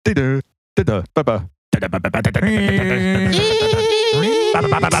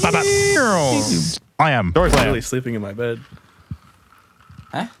I am. Door I'm slam. really sleeping in my bed.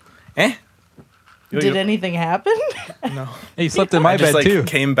 Huh? Eh? Did anything happen? No. He slept in my I just bed too.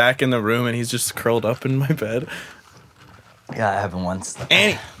 came back in the room and he's just curled up in my bed. Yeah, it happened once.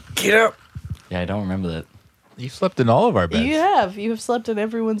 Annie, get up. Yeah, I don't remember that. You slept in all of our beds. You have slept in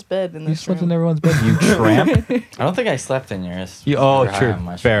everyone's bed in You this slept room. in everyone's bed. You tramp. I don't think I slept in yours. You- We oh, were high true. on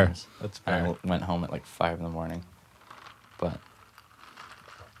mushrooms. Fair. That's And fair. I went home at like 5 in the morning. But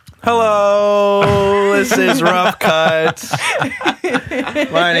Hello, this is Rough Cut.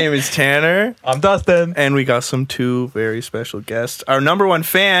 My name is Tanner, I'm Dustin. and we got two very special guests. Our number one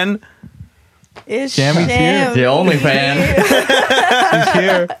fan, It's Shammy's here. Sham. the only fan. He's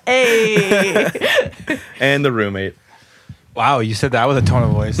here. Hey. and the roommate. Wow, you said that with a tone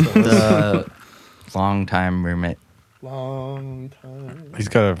of voice. The long-time roommate. Long time. He's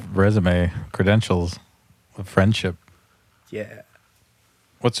got a resume, credentials of friendship. Yeah.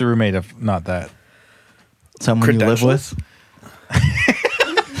 What's a roommate if not that? Someone you live with?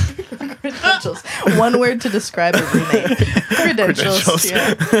 Credentials. One word to describe a roommate. Credentials. Credentials.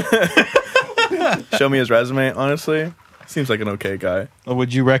 Yeah. Show me his resume, honestly. Seems like an okay guy.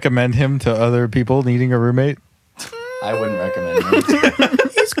 Would you recommend him to other people needing a roommate? I wouldn't recommend him.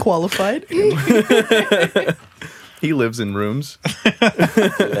 He's qualified. He lives in rooms. Do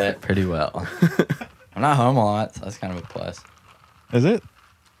that pretty well. I'm not home a lot, so that's kind of a plus. Is it?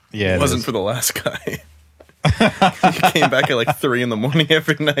 Yeah, It wasn't for the last guy. He came back at like 3 in the morning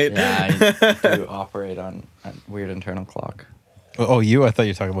every night. Yeah, I do operate on a weird internal clock. Oh, you? I thought you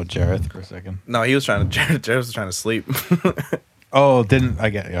were talking about Jareth for a second. No, he was trying to. Jared was trying to sleep. Oh, didn't I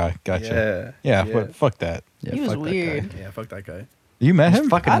get? Yeah, gotcha. Yeah. Yeah, but fuck that. Yeah, He was fuck that guy. weird. Yeah, fuck that guy. You met him? He's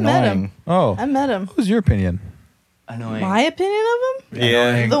fucking I met him. annoying. Oh, I met him. what was your opinion? Annoying. My opinion of him?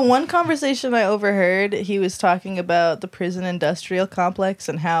 Yeah. The one conversation I overheard, he was talking about the prison industrial complex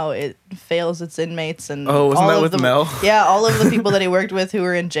and how it fails its inmates. And Oh, wasn't all that of with the, Mel? Yeah, all of the people that he worked with who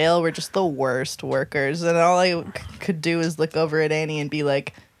were in jail were just the worst workers. And all I could do is look over at Annie and be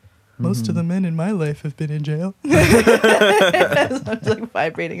like, most of the men in my life have been in jail. As I was like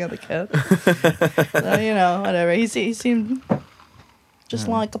vibrating on the couch. So, you know, whatever. He seemed just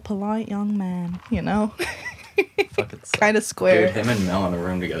like a polite young man, you know? Fucking sucks. Kind of Dude, square. him and Mel in a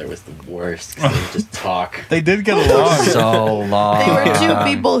room together was the worst. 'Cause they would just talk They did get along. so long. They were two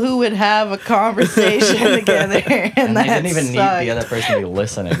people who would have a conversation together, and And they that didn't even sucked. need the other person to be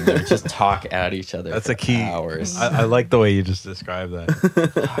listening. They would just talk at each other. That's for a key. Hours. I like the way you just described that.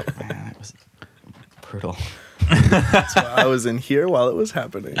 Fuck, man, it was brutal. I was in here while it was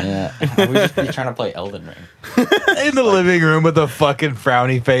happening. Yeah, we would just be trying to play Elden Ring. In the living room with a fucking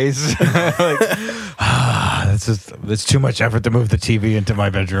frowny face. It's too much effort to move the TV into my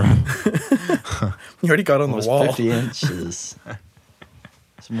bedroom. You already got on It was the wall. 50 inches.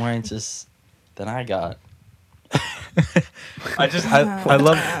 It's more inches than I got. I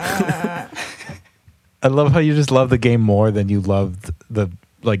love I love how you just love the game more than you loved the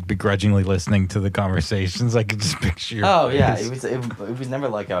like begrudgingly listening to the conversations. I could just picture your Oh yeah, face. it was never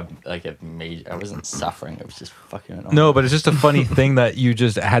like a major. I wasn't suffering. It was just fucking annoying. No, but it's just a funny thing that you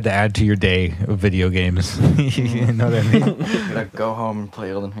just had to add to your day of video games. You know what I mean? I'm gonna go home and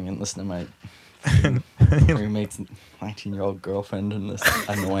play Elden Ring and listen to my roommate's 19-year-old girlfriend and this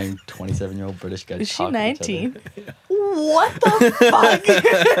annoying 27-year-old British guy. Is she talk to each other. 19? What the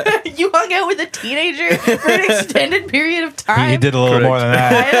fuck? You hung out with a teenager for an extended period of time? You did a little Correct. more than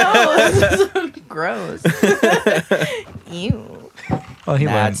that. I know. This is gross. Ew. Well, he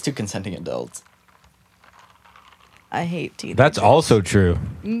Nah, learned. it's two consenting adults. I hate teenagers. That's also true.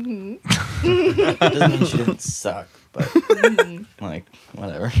 It doesn't mean she didn't suck, but like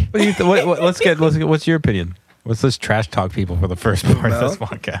whatever. What do you let's get. What's your opinion? Let's trash talk people for the first part Mel? of this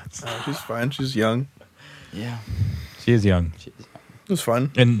podcast. She's fine. She's young. Yeah, She is young she's It was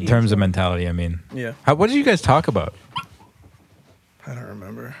fun. in terms of mentality. I mean, Yeah. what did you guys talk about? I don't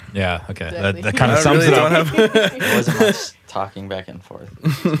remember. Yeah, okay, Exactly. that kind of I sums really it don't up. have. There wasn't much talking back and forth.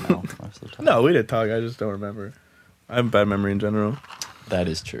 No, mostly talking. No, we did talk. I just don't remember. I have a bad memory in general. That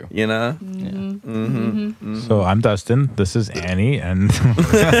is true. You know? Yeah. So I'm Dustin. This is Annie, and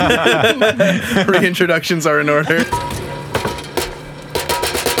Reintroductions are in order.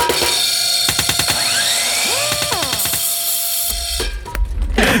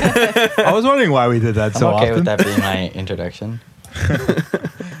 I was wondering why we did that I'm so okay often. with that being my introduction.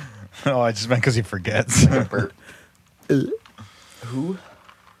 Oh, I just meant because he forgets. Burp. Who?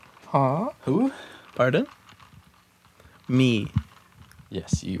 Huh? Who? Pardon? Me.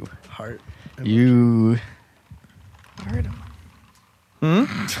 Yes, you. Heart. You.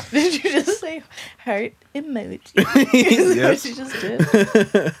 Did you just say heart emoji? Yes. You just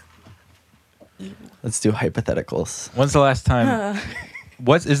did. Let's do hypotheticals. When's the last time?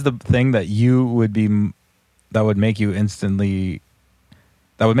 What is the thing that you would be that would make you instantly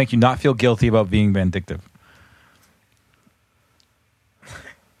that would make you not feel guilty about being vindictive?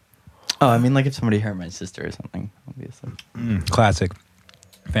 Oh, I mean, like if somebody hurt my sister or something, obviously. Classic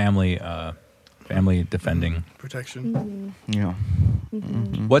family family defending. Protection. Yeah.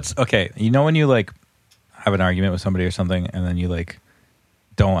 What's okay? You know when you like have an argument with somebody or something, and then you like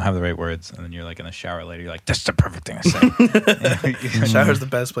don't have the right words, and then you're like in the shower later, you're like, "That's the perfect thing to say." Shower's the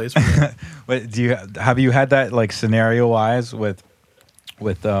best place for that. But have you had that like scenario wise with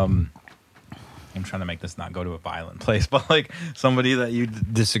I'm trying to make this not go to a violent place, but like somebody that you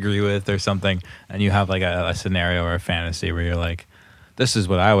disagree with or something, and you have like a scenario or a fantasy where you're like, this is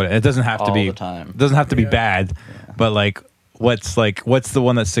what I would. It doesn't have to All be the time. It doesn't have to be Yeah. bad, but like what's the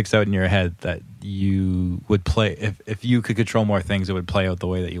one that sticks out in your head that you would play if you could control more things, it would play out the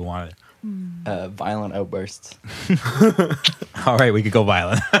way that you want it. Violent outbursts. All right, we could go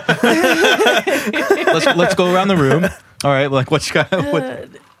violent. let's go around the room. All right, like what you got? What,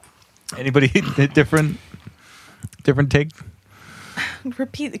 anybody different take?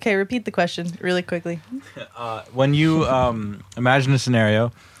 Repeat the question really quickly. When you imagine a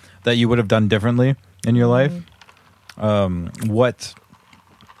scenario that you would have done differently in your life, what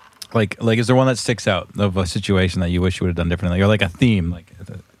like is there one that sticks out of a situation that you wish you would have done differently, or like a theme, like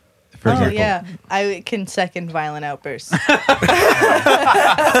for example? Yeah, I can second violent outbursts. I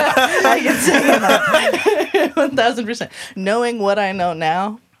can second that 1000%. Knowing what I know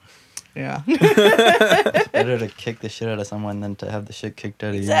now, yeah, Better to kick the shit out of someone than to have the shit kicked out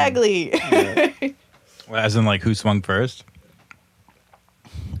of you. exactly. As in like who swung first?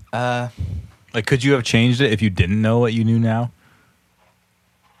 What? Like could you have changed it if you didn't know what you knew now?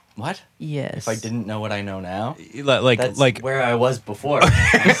 Yes. If I didn't know what I know now? Like That's like where I was before.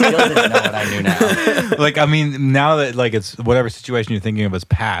 I still didn't know what I knew now. like I mean now that like it's whatever situation you're thinking of is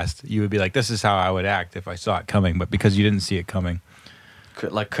past, you would be like, this is how I would act if I saw it coming, but because you didn't see it coming.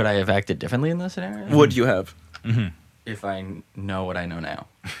 Could I have acted differently in this scenario? Would you have? If I know what I know now.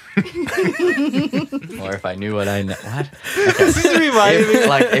 Or if I knew what I know. What? This is reminding me.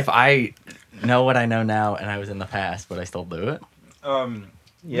 If I know what I know now and I was in the past, would I still do it?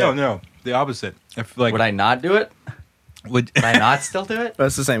 No, the opposite. If like Would I not do it? would Would I not still do it?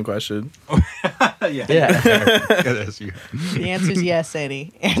 That's the same question. yeah. Yeah. The answer is yes,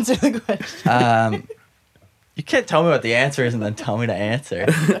 Eddie. Answer the question. You can't tell me what the answer is and then tell me to answer.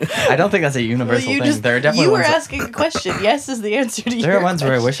 I don't think that's a universal thing. There are definitely you were ones that- asking a question. Yes is the answer to there your are ones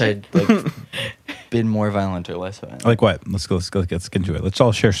where I question. wish I'd like been more violent or less violent. Like what? Let's get into it. Let's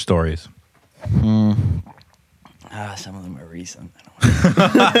all share stories. Some of them are recent.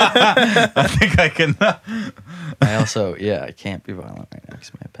 I think I can. I also, I can't be violent right now because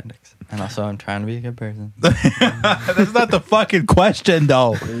of my appendix. And also, I'm trying to be a good person. That's not the fucking question,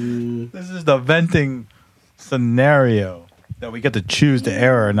 though. This is the venting scenario that we get to choose to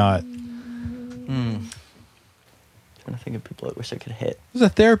air or not. Trying to think of people I wish I could hit. This is a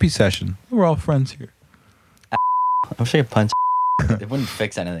therapy session. We're all friends here. I wish I could punch. It wouldn't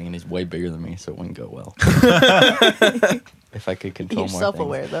fix anything, and he's way bigger than me, so it wouldn't go well. If I could control You're more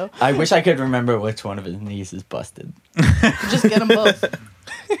self-aware, things. though. I wish I could remember which one of his knees is busted. Just get them both.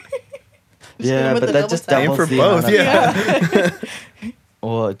 Yeah, with but the that double just tap. Aim doubles for the both, amount of- yeah.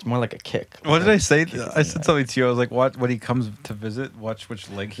 Well, it's more like a kick. What did I say? Kick his I said knee something to you. I was like, "What? When he comes to visit, watch which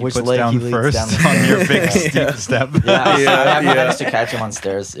leg he Which puts leg down he leads first down the on your big stairs. steep step." Yeah, I haven't yeah. managed to catch him on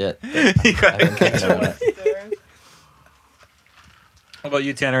stairs yet. You I gotta haven't catch taken him. him on- How about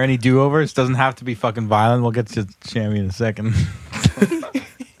you, Tanner? Any do-overs? Doesn't have to be fucking violent. We'll get to Shammy in a second.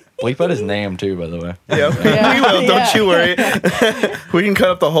 Bleep out his name too, by the way. Yep. Yeah. We will, don't Yeah. you worry. We can cut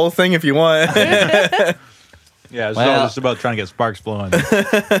up the whole thing if you want. Yeah, it's Well- all just about trying to get sparks flowing.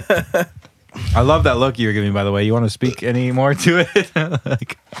 I love that look you were giving me, by the way. You want to speak any more to it?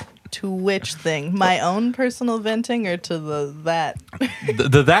 Like, To which thing? My own personal venting or to that?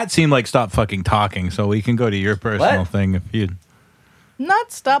 that seemed like stop fucking talking, so we can go to your personal What? thing if you.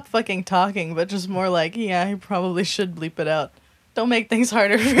 Not stop fucking talking, but just more like, yeah, I probably should bleep it out. Don't make things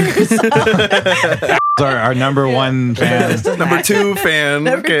harder for yourself. Our number one fan. Number 2 fan.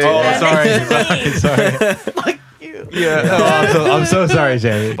 Number Okay. two Oh, fan. sorry. Fuck you. Yeah. Oh, I'm so sorry,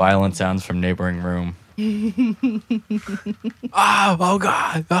 Jamie. Violent sounds from neighboring room. Oh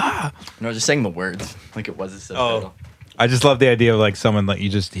God. Ah. No, just saying the words like it was a Oh. subtitle. I just love the idea of like someone like you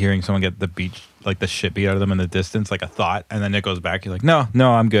just hearing someone get the beach like the shit beat out of them in the distance, like a thought, and then it goes back. You're like, no,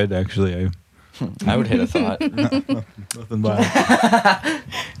 I'm good actually. I would hit a thought. Nothing bad.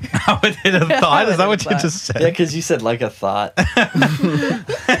 I would hit a thought. Is that what you just said? Yeah, because you said like a thought.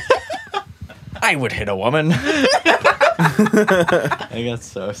 I would hit a woman. I think that's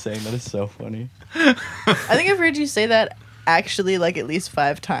so saying that is so funny. I think I've heard you say that actually like at least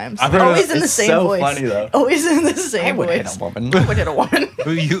 5 times. I've heard Always in the it's same so voice. funny, though. Always in the same I would voice. hit a woman. I would hit a woman.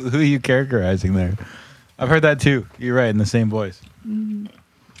 Who are you characterizing there? I've heard that too. You're right, in the same voice.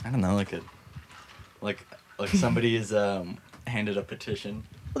 I don't know, like somebody is handed a petition.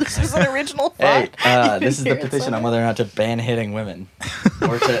 This is an original Hey, thought. this is the Hear it petition on somewhere. whether or not to ban hitting women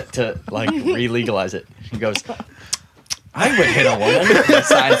or to like re-legalize it. He goes, I would hit a woman. He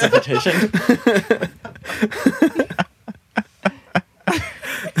signs the petition.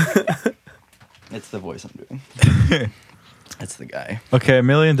 It's the voice I'm doing. That's the guy. Okay, $1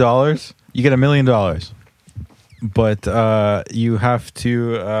 million. You get $1 million, but you have to.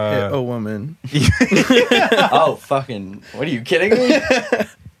 Hit a woman. Oh, fucking! What are you kidding me?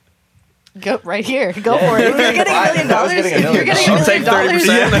 Go right here. Go Yeah, for it. If you're getting $1 million, I was getting $1 if you're getting million. $1 million,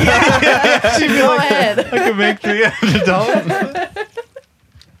 I'll take 30%. go ahead. I could make $300.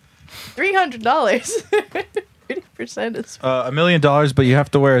 $300. 30% is. $1 million, but you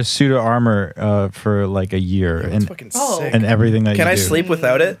have to wear a suit of armor for like a year That's and fucking Oh. sick. and everything that Can you I do. sleep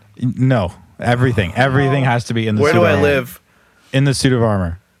without it? No, everything. Everything has to be in the Where suit do of I armor. live? In the suit of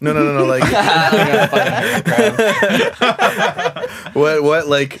armor. No.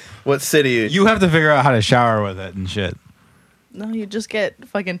 Like what city? You have to figure out how to shower with it and shit. No, you just get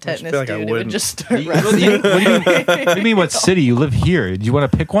fucking just tetanus, feel like I dude. It would wouldn't. just start What do rusting. you mean? What city? You live here. Do you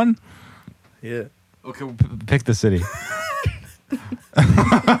want to pick one? Yeah. Okay, pick the city.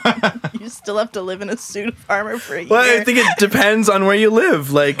 You still have to live in a suit of armor for a year. Well, I think it depends on where you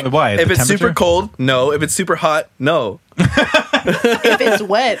live. Like, Why? if The it's super temperature? cold, no. If it's super hot, no. If it's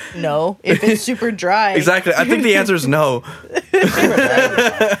wet, no. If it's super dry, Exactly. I think the answer is no. You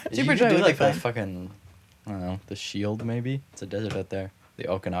Super could dry do would like be that fine. fucking, I don't know, the Shield maybe. It's a desert out there. The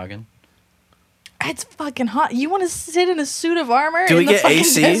Okanagan. It's fucking hot. You want to sit in a suit of armor Do in we the get fucking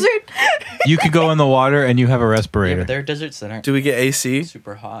AC? desert? You could go in the water and you have a Yeah, respirator. but there are deserts that aren't Do we get AC?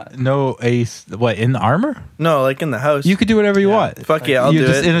 super hot. No ace. What, in the armor? No, like in the house. You could do whatever you Yeah. want. Fuck yeah, I'll You're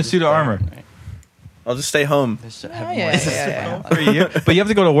do just it. in a suit of armor. Right. I'll just stay home. There's yeah. For a year. But you have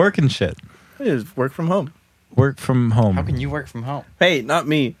to go to work and shit. I just work from home. Work from home. How can you work from home? Hey, not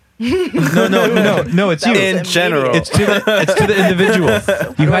me. No, it's you. That was In general. It's to the individual.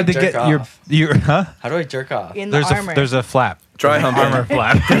 You do I had to jerk get your off? huh? How do I jerk off? In the armor. There's a flap. Dry There's an humping. armor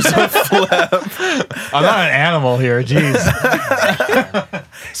flap. There's a flap. I'm not an animal here. Jeez.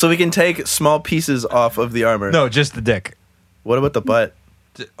 So we can take small pieces off of the armor. No, just the dick. What about the butt?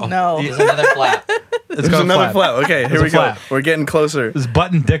 No. There's another flap. It's There's got a another flap. Okay, There's here a we go. flap. We're getting closer. There's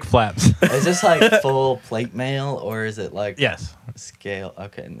butt and dick flaps. Is this like full plate mail or is it like Yes. scale?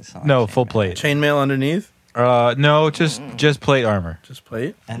 Okay. It's not No, like full chainmail. plate. Chainmail underneath. No, just plate armor. Just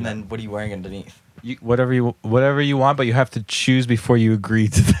plate. And then what are you wearing underneath? Whatever you want, but you have to choose before you agree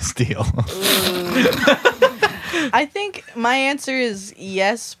to this deal. I think my answer is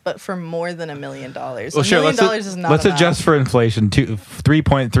yes, but for more than $1 million. Well, $1 sure. million is not Let's enough. adjust for inflation.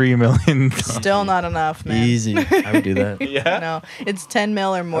 3.3 million. Still not enough, man. Easy. I would do that. Yeah. No, it's 10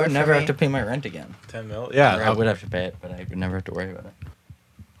 mil or I more. would for never me. have to pay my rent again. 10 mil. Or Yeah. I would have to pay it, but I would never have to worry about it.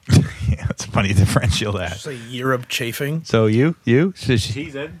 Yeah, that's a funny differential there. Just a year of chafing. So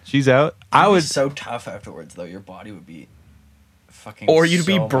she's in. She's out. I It'd be would. so tough afterwards, though. Your body would be fucking. Or you'd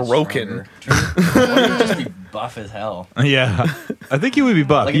be so much broken. stronger. Or you'd just be buff as hell. Yeah. I think you would be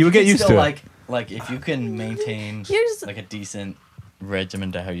buff. Like, You if would get could used still, to it. Like if you can maintain Here's- like a decent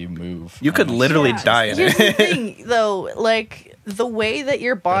regimen to how you move. You could literally Yeah. die in Here's it. the thing, though, like the way that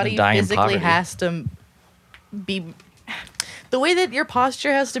your body die in physically poverty. has to be, the way that your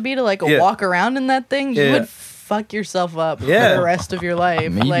posture has to be to like Yeah. walk around in that thing, you Yeah. would fuck yourself up Yeah. for the rest of your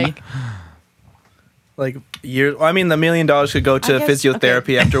life. Maybe. Like, Like year. I mean, the $1 million could go to I guess-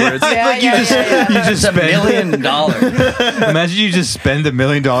 physiotherapy afterwards. yeah, you yeah, just yeah, yeah. you just It's $1 spend. million. Imagine you just spend $1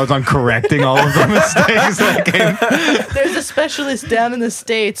 million on correcting all of the mistakes. Like, There's a specialist down in the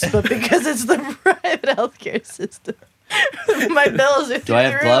States, but because it's the private healthcare system, my bills are Do I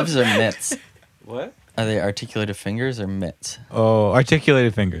have through the gloves roof. or mitts? what? Are they articulated fingers or mitts? Oh,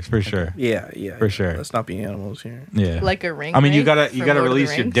 articulated fingers for sure. Yeah, yeah. For sure. Let's not be animals here. Yeah. Like a ring. I mean, you ring gotta from gotta Lord of the release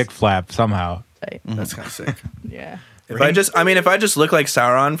your Rings? dick flap somehow. Right. That's kind of sick. Yeah. If I just look like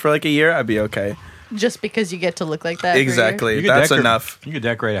Sauron for like a year, I'd be okay. Just because you get to look like that. for a year? Exactly. You could That's decor- enough. You could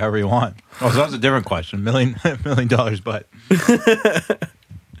decorate it however you want. Oh, so that's a different question. $1 million, but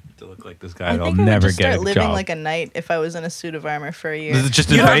to look like this guy. I I'll think I would never just get start a living job. like a knight if I was in a suit of armor for a year. This is just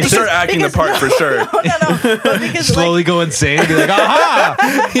You have to embrace start it. acting the part for sure. No, but because Slowly like, go insane and be like,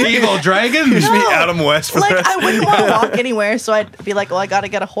 aha! Evil dragon! You should be No. Adam West for the like rest I wouldn't want to walk anywhere, so I'd be like, well, I gotta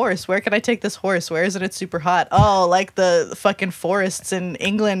get a horse. Where can I take this horse? Where isn't it super hot? Oh, like the fucking forests in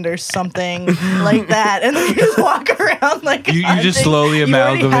England or something like that. And then you just walk around like You just hunting. slowly You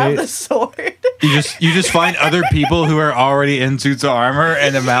already have amalgamate. the sword. You just find other people who are already in suits of armor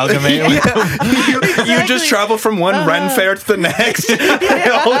and amalgamate with them. You Exactly. just travel from one Ren fair to the next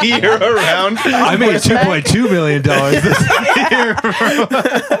all year around. I made $2.2 million this year.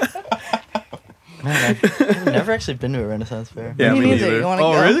 Man, I've never actually been to a Renaissance fair. Yeah, me neither. neither. You wanna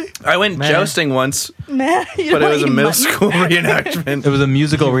Oh, go? really? I went Man. jousting once, Man, you but it wanna was a eat middle mutton? school reenactment. It was a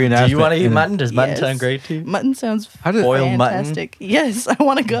musical reenactment. Do you want to eat and- mutton? Does mutton Yes. sound great to you? Mutton sounds How did Boiled mutton? fantastic. Yes, I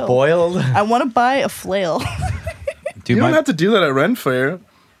want to go. Boiled? I want to buy a flail, Dude, You don't my- have to do that at Ren Fair.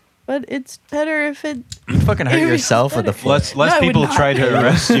 but it's better if it. You fucking hurt It was yourself with the better. flesh. less No, I would people not. try to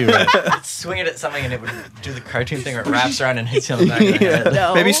arrest you. Swing it at something and it would do the cartoon thing where it wraps around and hits you on the back of the head.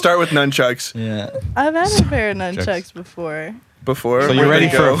 No. Maybe start with nunchucks Yeah. I've had a pair of nunchucks before. before. So you're Where'd ready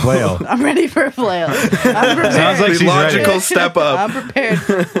they for go? a flail. I'm ready for a flail. I'm prepared. Sounds like The she's logical ready. step up. I'm prepared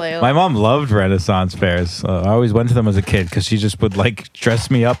for a flail. My mom loved Renaissance fairs. I always went to them as a kid because she just would like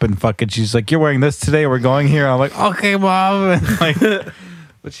dress me up and fucking. She's like, "You're wearing this today. We're going here." I'm like, "Okay, mom." And, like,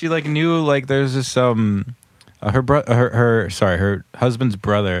 but she like knew like there's this her husband's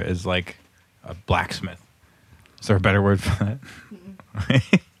brother is like a blacksmith. Is there a better word for that?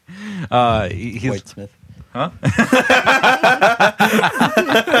 He's Whitesmith.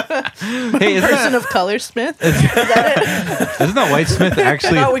 hey, Person of color, Smith. isn't that Whitesmith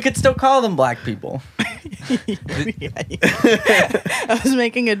actually? No, we could still call them black people. I was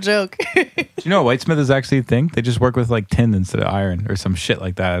making a joke. Do you know what Whitesmith is actually a thing? They just work with like tin instead of iron or some shit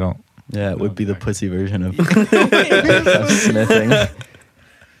like that. I don't. Yeah, it would be the pussy version of smithing.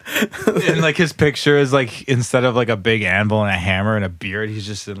 And like his picture is like instead of like a big anvil and a hammer and a beard, he's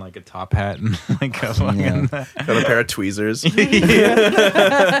just in like a top hat and like a fucking. Got a pair of tweezers.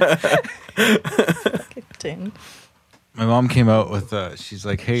 Tin. My mom came out with she's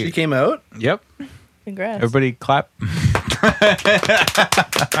like, "Hey, She came out. yep, Congrats. everybody clap."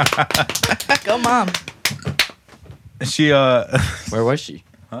 Go, mom. She Where was she?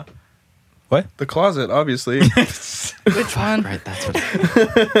 The closet, obviously. Which one? Right, that's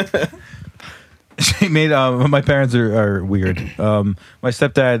what. she made my parents are weird. My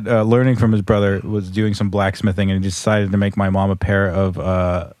stepdad, learning from his brother, was doing some blacksmithing and he decided to make my mom a pair of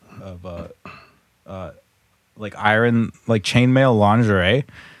like iron like chainmail lingerie.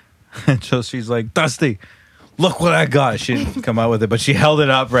 And so she's like, "Dusty, look what I got." She didn't come out with it, but she held it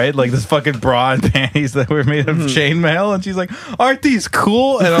up, right? Like this fucking bra and panties that were made of chainmail. And she's like, "Aren't these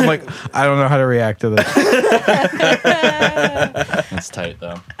cool?" And I'm like, I don't know how to react to this. That's tight,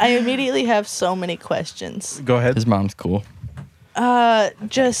 though. I immediately have so many questions. Go ahead. His mom's cool.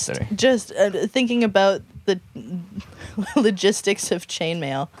 Just Sorry. thinking about the logistics of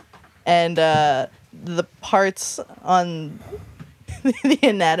chainmail and the parts on the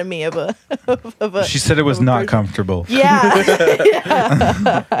anatomy of a She said it was of a not person. comfortable. Yeah.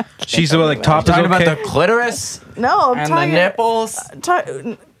 She's like, top is Talking about okay. the clitoris No, I'm and the talking. nipples.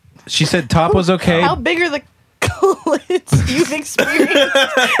 She said top was okay. How big are the clits you've experienced?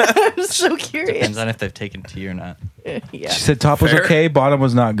 I'm so curious. Depends on if they've taken tea or not. Yeah, She said top was Fair. okay, bottom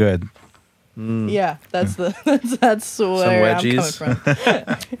was not good. yeah. That's that's where I'm coming wedgies. from.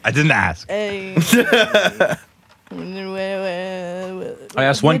 I didn't ask. Hey. I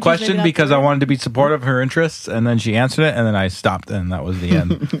asked one question because I wanted to be supportive of her interests, and then she answered it, and then I stopped, and that was the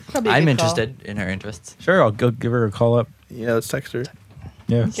end. I'm interested in her interests. Sure, I'll go give her a call up. Yeah, let's text her.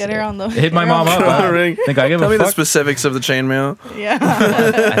 Yeah. Get her on the. Hit my get her mom on up. Phone I ring. think I give Tell a me the fuck. specifics of the chainmail. the- Yeah.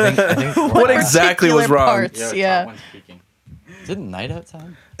 I think What exactly was Particular wrong? parts, yeah. Is it night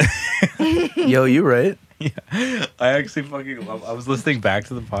outside? Yo, you right? I actually fucking love. I was listening back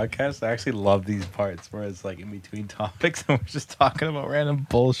to the podcast. I actually love these parts where it's like in between topics and we're just talking about random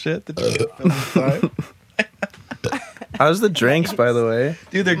bullshit. That just fills time. How's the drinks, by the way?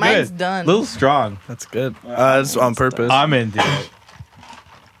 Dude, they're Mine's good. done. Little strong. That's good. That's on purpose. I'm into it.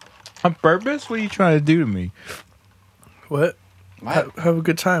 On purpose? What are you trying to do to me? What? Have a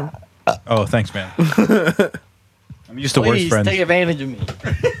good time. Oh, thanks, man. I'm used to worse Please friends. take advantage of me.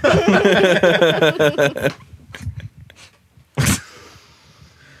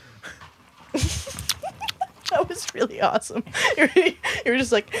 That was really awesome. You were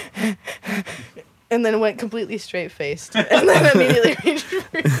just like, and then went completely straight faced, and then immediately reached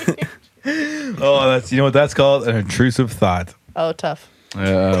for you. Oh, that's, you know what that's called? An intrusive thought. Oh, tough.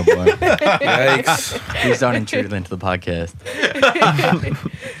 Oh boy! Yikes. Please don't intrude into the podcast.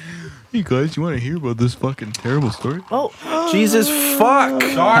 Hey guys, you want to hear about this fucking terrible story? Oh, Jesus fuck.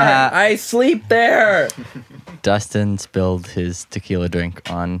 I sleep there. Dustin spilled his tequila drink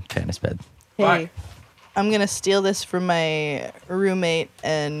on Tanner's bed. hey, I'm gonna steal this from my roommate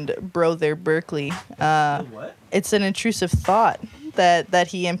and brother Berkeley. What? It's an intrusive thought that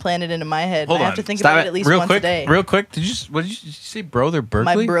he implanted into my head. Hold I on. have to think Stop about it. it at least real once quick, a day. Real quick, did you say brother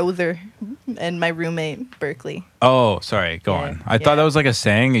Berkeley? My brother and my roommate Berkeley. Oh, sorry. Go Yeah, on. I thought yeah. that was like a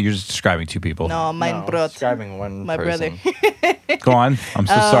saying, and you're just describing two people. No, my brother. Describing one My person. brother. Go on. I'm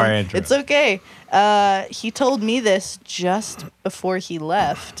so sorry. I interrupted. It's okay. He told me this just before he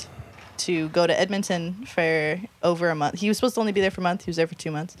left to go to Edmonton for over a month. He was supposed to only be there for a month. He was there for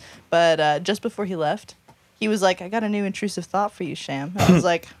 2 months. But just before he left, he was like, I got a new intrusive thought for you, Sham. I was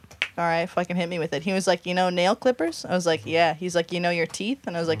like, all right, fucking hit me with it. He was like, you know nail clippers? I was like, yeah. He's like, you know your teeth?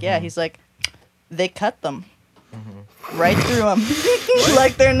 And I was like, yeah. He's like, they cut them. Right through them.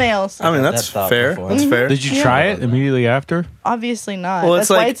 Like they're nails. I mean, that's That thought fair. before. That's fair. Did you Yeah. try it immediately after? Obviously not. Well, That's it's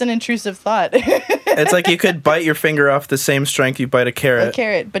why like- it's an intrusive thought. It's like you could bite your finger off the same strength you bite a A carrot.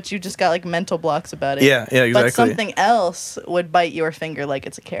 carrot, but you just got like mental blocks about it. Yeah, But exactly. something else would bite your finger like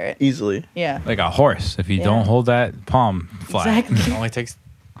it's a carrot. Easily. Yeah. Like a horse. If you Yeah. don't hold that palm flat. It Exactly. only takes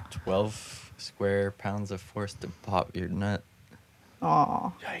 12 square pounds of force to pop your nut.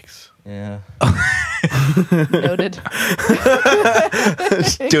 Aw, Yikes. Yeah. noted.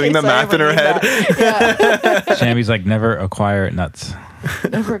 Doing the case I math in ever her need head. that. Yeah. Shammy's like, never acquire nuts.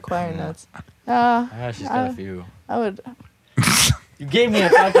 Never acquire nuts. Ah, she's got a Uh, few. I would. You gave me a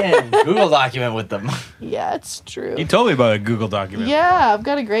fucking Google document with them. Yeah, it's true. You told me about a Google document. Yeah, I've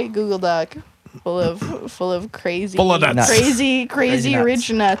got a great Google Doc full of crazy, Full of nuts. crazy Crazy nuts.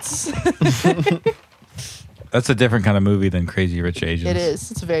 rich nuts. That's a different kind of movie than Crazy Rich Asians. It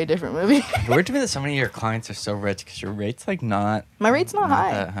is. It's a very different movie. Weird to me that so many of your clients are so rich because your rate's like not. My rate's not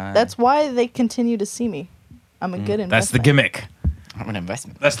high. that high. That's why they continue to see me. I'm a good investment. That's the gimmick. I'm an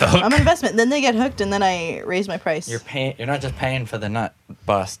investment. That's the hook. I'm an investment. Then they get hooked, and then I raise my price. You're paying. You're not just paying for the nut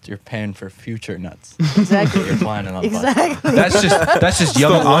bust. You're paying for future nuts. Exactly. You're planning on the bust. Exactly. That's just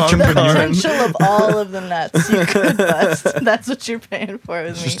young the long The entrepreneur. potential of all of the nuts you could bust. That's what you're paying for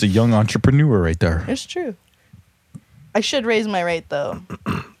with It's me. just a young entrepreneur right there. It's true. I should raise my rate though.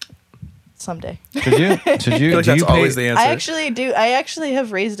 Someday. Should you? Should you? I feel like do that's you pay- always the answer. I actually do. I actually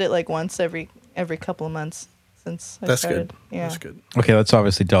have raised it like once every couple of months since I That's started. good. Yeah. That's good. Okay, let's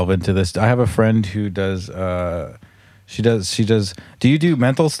obviously delve into this. I have a friend who does. She does. Do you do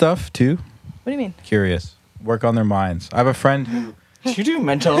mental stuff too? What do you mean? Curious. Work on their minds. I have a friend who. Do you do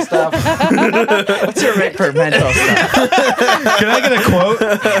mental stuff? What's your rate for mental stuff? Can I get a quote?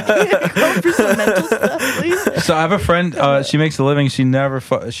 Go for some mental stuff, please. So I have a friend. She makes a living. She never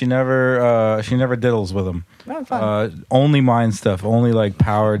diddles with them. Oh, fun. Only mind stuff. Only like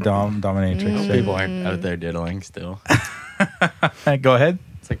power dominatrix. People aren't out there diddling still. Go ahead.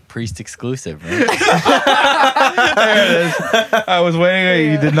 It's like priest exclusive, right? There it is. I was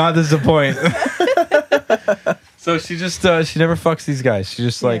waiting. You did not disappoint. So she just she never fucks these guys. She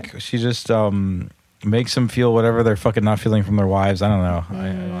just makes them feel whatever they're fucking not feeling from their wives. I don't know. I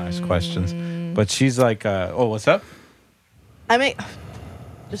don't ask questions. But she's like, oh, what's up? I make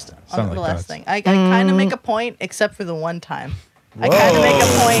just Sound on like the last thoughts. thing. I kind of make a point, except for the one time. I kind of make a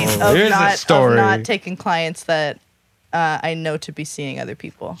point of Here's a story. not taking clients that I know to be seeing other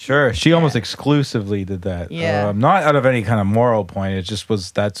people. Sure. She almost exclusively did that. Yeah. Not out of any kind of moral point. It just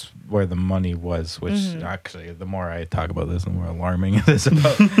was that's where the money was, which Mm-hmm. actually, the more I talk about this, the more alarming it is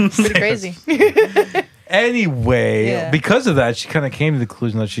about Pretty crazy. Anyway, Yeah. because of that, she kind of came to the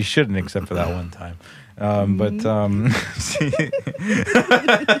conclusion that she shouldn't, except for that one time.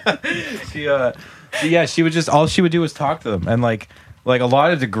 She would just all she would do was talk to them, and like a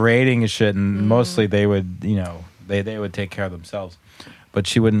lot of degrading shit, and mostly they would, they would take care of themselves. But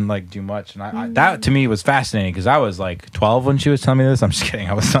she wouldn't like do much, and I that to me was fascinating because I was like 12 when she was telling me this. I'm just kidding.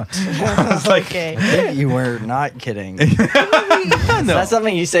 I was not. I was like, Okay. You were not kidding. It's not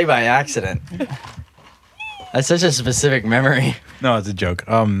something you say by accident. That's such a specific memory. no, it's a joke.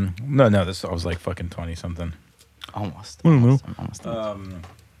 No, this I was like fucking 20 something. Almost. I don't know. Almost.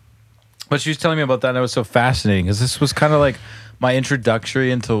 But she was telling me about that, and it was so fascinating because this was kind of like my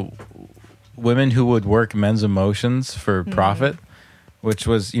introductory into women who would work men's emotions for profit, which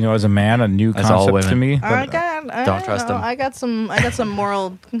was, as a man, a new As all concept to women. me. I Don't trust know. them. I got some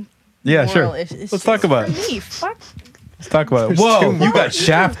moral. Yeah, moral sure. issues. Let's talk about For it. me, fuck. Let's talk about it. Whoa, you got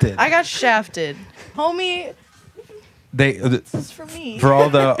shafted. I got shafted, homie. They This is for me. for all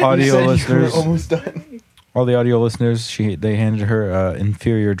the audio listeners. almost done. all the audio listeners, they handed her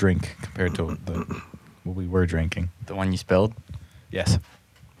inferior drink compared to what we were drinking. The one you spilled? Yes.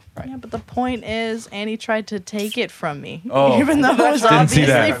 Right. Yeah, but the point is, Annie tried to take it from me, Oh. even though it was Didn't see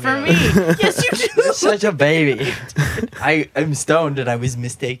obviously that. for me. Yes, you do. You're such a baby. I'm stoned and I was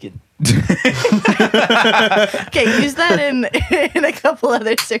mistaken. Okay, use that in a couple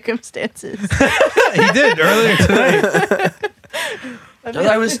other circumstances. He did earlier tonight. Because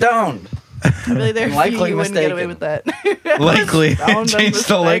I was stoned. Really, there Likely you wouldn't get away mistaken. with that. Likely. Found and Change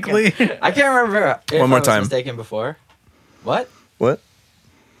the mistaken. likely. I can't remember if One more I was time. mistaken before. What? What?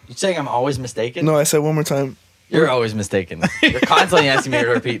 You saying I'm always mistaken? No, I said one more time. You're always mistaken. You're constantly asking me to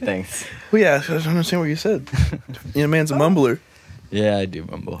repeat things. Well, yeah, I don't understand what you said. Your man's a mumbler, Yeah, I do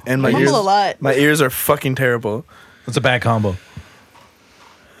mumble. and my I mumble ears, a lot. my ears are fucking terrible. It's a bad combo.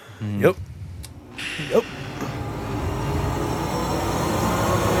 Yep. Yep.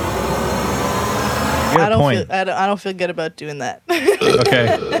 You got I a don't point. feel I don't feel good about doing that.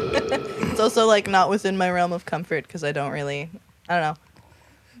 Okay. It's also like not within my realm of comfort because I don't know.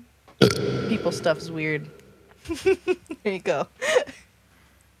 People stuff is weird. There you go.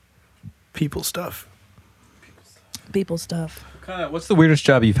 People stuff. People stuff. What's the weirdest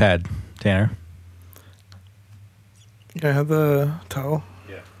job you've had, Tanner? Can I have the towel?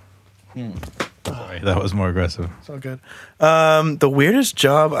 Sorry, that was more aggressive. It's all good. The weirdest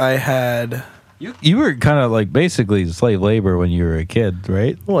job I had. You were kind of like basically slave labor when you were a kid,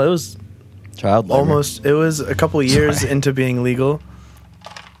 right? Well, it was Child labor. almost. It was a couple years Sorry. into being legal.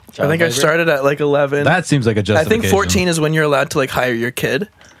 Child I think I labor? started at like 11. That seems like a I justification. think 14 is when you're allowed to like hire your kid.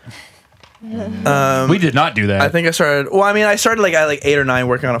 We did not do that. I think I started. Well, I mean, I started like at like 8 or 9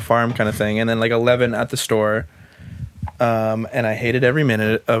 working on a farm kind of thing, and then like 11 at the store. And I hated every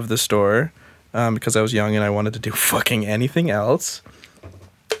minute of the store because I was young and I wanted to do fucking anything else.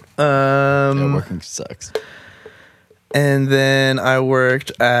 Yeah, working sucks. And then I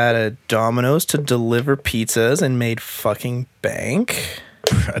worked at a Domino's to deliver pizzas and made fucking bank.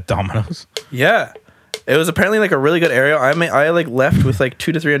 At Domino's. Yeah. It was apparently like a really good area. I like left with like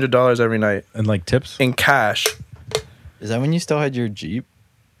 $200 to $300 every night And like tips. in cash. Is that when you still had your Jeep?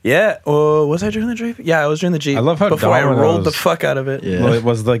 Yeah. Oh, was I doing the Jeep? Yeah, I was doing the Jeep. I love how before I rolled Domino's- the fuck out of it. Yeah. Well, it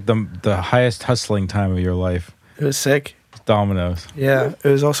was like the highest hustling time of your life. It was sick. Domino's. Yeah, it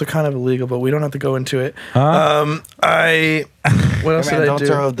was also kind of illegal, but we don't have to go into it. Huh? What else Hey, man, did I don't do?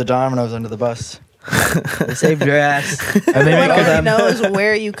 throw the Dominoes under the bus. They saved your ass. And they What make I good, know is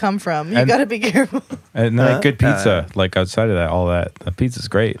where you come from. You And- gotta be careful. and they make good pizza. Like outside of that, all that. The pizza's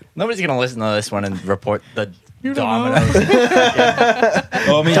great. Nobody's gonna listen to this one and report the don't Dominoes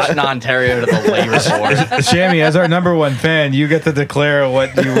Oh, I mean, Dutton, Ontario to the labor force. Shammy, as our number one fan, you get to declare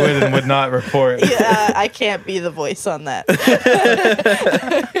what you would and would not report. Yeah, I can't be the voice on that.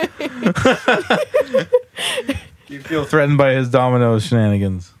 You feel threatened by his Domino's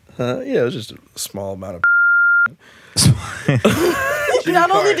shenanigans. Yeah, it was just a small amount of.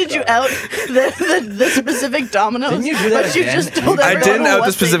 Not only did you out the specific Domino's, Didn't you do that but you again? just told I everyone didn't out what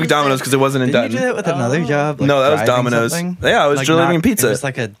the they specific used Domino's to- because it wasn't in Didn't you do Dutton. that with another job? Like No, that was driving Domino's. something? Yeah, I was delivering not- pizza. It was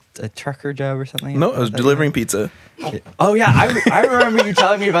like a trucker job or something. No, I was delivering pizza. Oh yeah, I remember you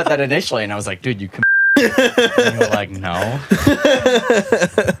telling me about that initially, and I was like, dude, you can. And you were like, no.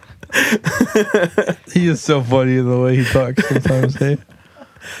 He is so funny in the way he talks sometimes. Hey,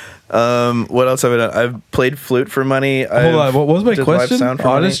 What else have I done? I've played flute for money. hold on. What was my did live question? sound for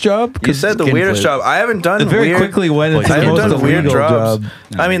money. Oddest job? You said the weirdest job. I haven't done It very weird. quickly went into I the haven't most done weird illegal jobs. job.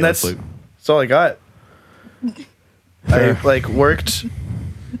 I mean, that's all I got. I like worked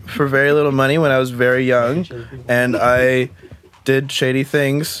for very little money when I was very young, and I did shady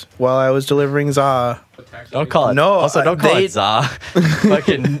things while I was delivering za. Don't call it. No, Also, don't call they- it za.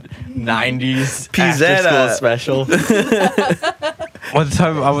 Fucking 90s after school Pizzetta. special. One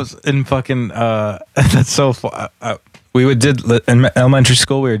time I was in fucking that's so we did in elementary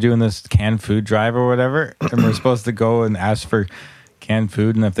school, we were doing this canned food drive or whatever, and we were supposed to go and ask for canned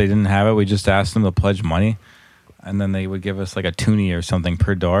food, and if they didn't have it, we just asked them to pledge money, and then they would give us like a toonie or something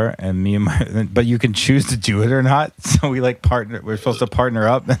per door, and me and my but you can choose to do it or not. So we like we're supposed to partner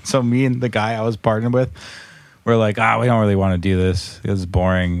up, and so me and the guy I was partnered with we're like, we don't really want to do this. It's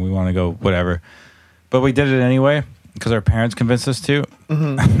boring. We want to go whatever. But we did it anyway because our parents convinced us to.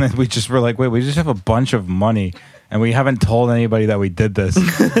 And then we just were like, wait, we just have a bunch of money and we haven't told anybody that we did this.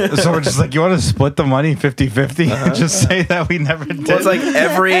 So we're just like, you want to split the money 50-50 and just say that we never did? Well, it's like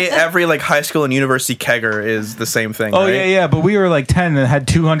every like high school and university kegger is the same thing. Oh, right? yeah. But we were like 10 and had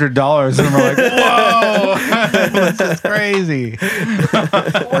 $200 and we're like, whoa, this is crazy.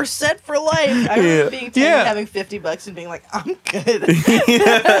 We're set for life. I remember being 10 Yeah. and having $50 and being like, I'm good.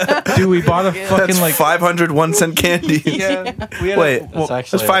 Dude, we bought a That's fucking That's like 500 1-cent candies. yeah. We had Wait, That's well,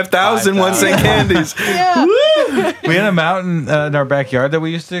 actually that's 5,000 1-cent candies. Yeah. we had a mountain in our backyard that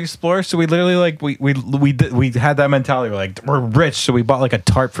we used to explore. So we literally like we had that mentality. We're like, we're rich, so we bought like a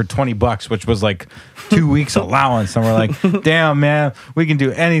tarp for $20, which was like 2 weeks allowance, and we're like, damn man, we can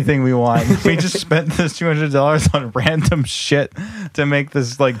do anything we want. We just spent this $200 on random shit to make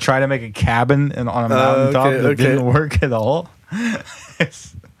this like try to make a cabin on a mountaintop okay, that okay. didn't work at all.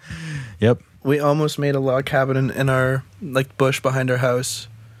 Yep. We almost made a log cabin in our like bush behind our house.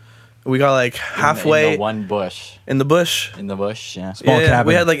 We got like halfway in the one bush. in the bush. In the bush, yeah. Small Yeah, cabin.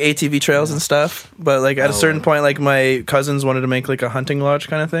 we had like ATV trails and stuff, but like at a certain point, like my cousins wanted to make like a hunting lodge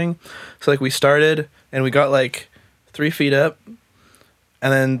kind of thing. So like we started and we got like 3 feet up,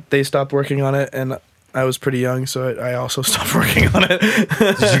 and then they stopped working on it, and I was pretty young, so I also stopped working on it.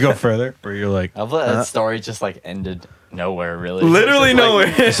 Did you go further? Where you're like, I love that story just like ended nowhere, really. Literally It's just, like,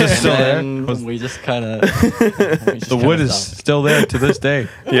 nowhere. it's just still there. and then we just kind of. The wood is still there to this day.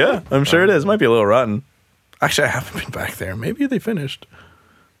 Yeah, I'm sure it is. Might be a little rotten. Actually, I haven't been back there. Maybe they finished.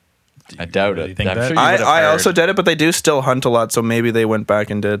 I doubt really it. think I'm that? sure you would've I heard. also did it, but they do still hunt a lot, so maybe they went back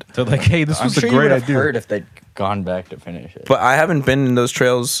and did. They're like, hey, this I'm was sure a you great would have idea. heard if they'd gone back to finish it. But I haven't been in those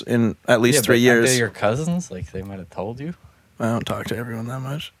trails in at least Yeah, 3 but aren't they years. your cousins, like they might have told you. I don't talk to everyone that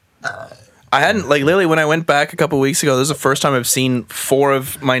much. I hadn't, like, literally, when I went back a couple weeks ago, this is the first time I've seen 4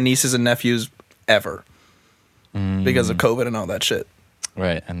 of my nieces and nephews ever because of COVID and all that shit.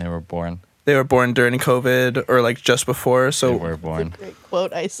 Right, and they were born. They were born during COVID or, like, just before, They so. were born. Great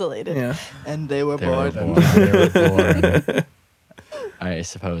quote, isolated. Yeah. And they were They were born. born. They were born. I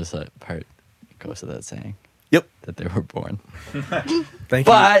suppose that part goes to that saying. Yep. That they were born. Thank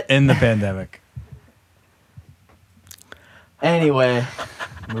you. But In the pandemic. anyway,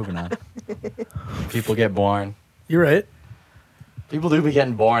 moving on. People get born. You're right. People do be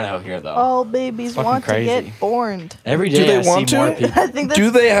getting born out here, though. All babies fucking want crazy. to get born. Every Do day they I want see to? more people. I think that's,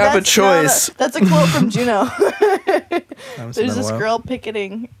 Do they have a that's not choice? That's a quote from Juno. Haven't seen There's that in a this while. girl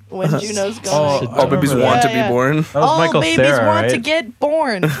picketing when Juno's Oh, going. All babies remember want that. to be Yeah, yeah. born. That was All Michael babies Cera, want right? to get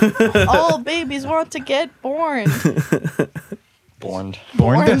born. All babies want to get born. Born.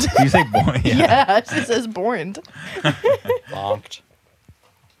 Born? Borned. You say born? Yeah. Yeah, she says borned. Bonked.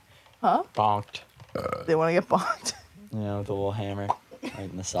 Huh? Bonked. They want to get bonked. You know, with a little hammer. Right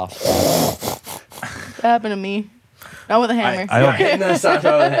in the soft spot. That happened to me. Not with a hammer. I don't- In the soft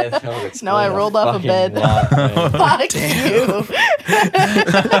spot. No, I rolled off a bed. Fuck you.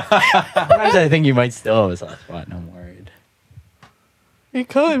 Sometimes I think you might still have a soft spot, and I'm worried. You're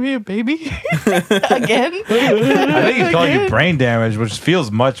calling me a baby? Again? I think he's calling you brain damage, which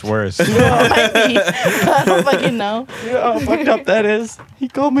feels much worse. Might be. I don't fucking know. You know how fucked up that is? He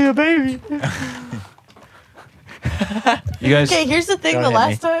called me a baby. You guys, Okay, here's the thing. Don't The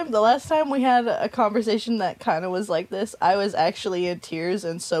hit me. last time we had a conversation that kind of was like this, I was actually in tears,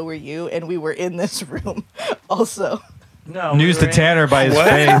 and so were you, and we were in this room also. No. news to Tanner by his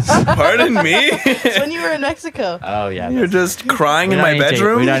face. Pardon me? It's when you were in Mexico. Oh, yeah. You're just crying we in don't my need to-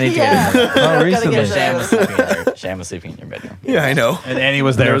 bedroom? we don't need to Yeah. get into that. Oh, Gotta recently. get Sham that. was sleeping in your, Sham was sleeping in your bedroom. Yeah, I know. And Annie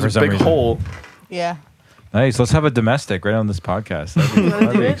was There there was for a some big reason. hole. Yeah. Nice. Let's have a domestic right on this podcast. That'd be, You want to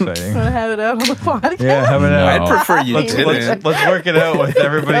that'd do be it? exciting. Want to have it out on the podcast? Yeah, have it No. out. I'd prefer you Let's, didn't. let's work it out with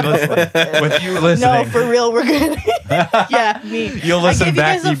everybody listening. With you listening. No, for real, we're good. Yeah, me. You'll listen I gave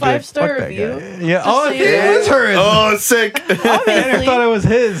back. you guys a you'd be like, 5-star "Fuck that review. guy." Yeah. Just Oh, so it you know. was hers. Oh, sick. Tanner Obviously. thought it was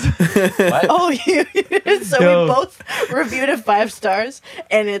his. What? Oh, you. So Yo. we both reviewed it 5 stars,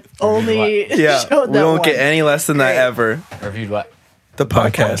 and it only Yeah, showed we that won't one. get any less than that Great. ever. Reviewed what? The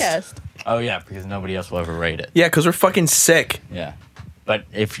podcast. podcast. Oh, yeah, because nobody else will ever rate it. Yeah, because we're fucking sick. Yeah. But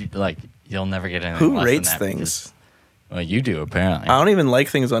if you, like, you'll never get anything Who less rates than that things? because- Well, you do, apparently. I don't even like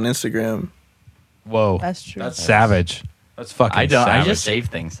things on Instagram. Whoa. That's true. That's savage. That's fucking I don't. savage. I just save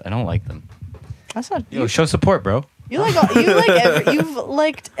things. I don't like them. That's not. Yo, show support, bro. You've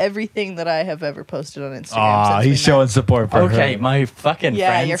liked everything that I have ever posted on Instagram. Aw, since we he's met. showing support for Okay, her. my fucking Yeah,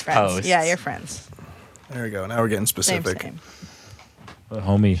 friends your friends. posts. Yeah, your friends. There we go. Now we're getting Same, specific. same. What a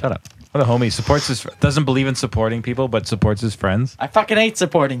homie. Shut up. What a homie. Supports his doesn't believe in supporting people, but supports his friends. I fucking hate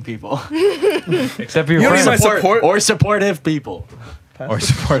supporting people. Except for your You don't friends. need my support. Or supportive people. Or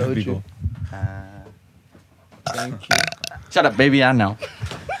supportive people. Thank you. Shut up, baby. I know.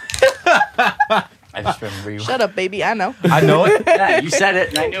 I've just been Shut up, baby. I know. I know it. Yeah, you said it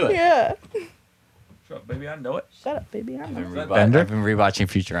and I knew it. Yeah. Baby, I know it. Shut up, baby. I I've know. been, that Bender? I've been rewatching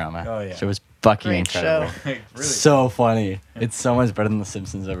Futurama. Oh, yeah. It was fucking Great incredible. show. really. So funny. It's so much better than The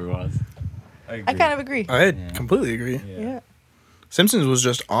Simpsons ever was. I kind of agree. I Yeah. completely agree. Yeah. Simpsons was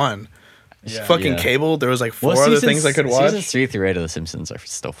just on. It's Yeah. fucking Yeah. cable. There was like four other things I could watch. Seasons 3 through 8 of The Simpsons are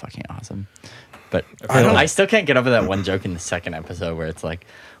still fucking awesome. But I don't- I still can't get over that one joke in the second episode where it's like,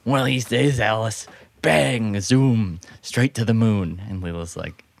 one of these days, Alice, bang, zoom, straight to the moon. And Lila's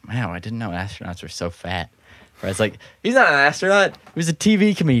like, wow, I didn't know astronauts were so fat. Whereas like, he's not an astronaut, he was a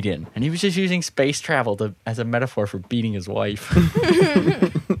TV comedian. And he was just using space travel as a metaphor for beating his wife.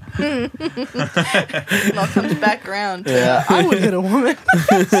 It all comes back around. Yeah. I would hit a woman.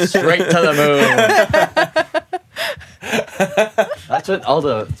 Straight to the moon. That's what all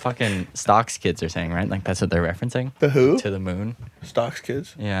the fucking Stocks kids are saying, right? Like that's what they're referencing. The who? To the moon. Stocks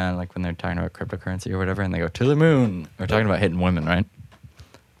kids. Yeah, like when they're talking about cryptocurrency or whatever, and they go to the moon. They're talking about hitting women, right?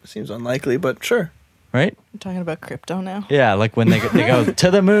 Seems unlikely, but sure. Right? I'm talking about crypto now. Yeah, like when they go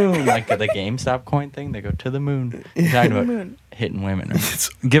to the moon, like the GameStop coin thing. They go to the moon. They're talking about Moon. hitting women. Right?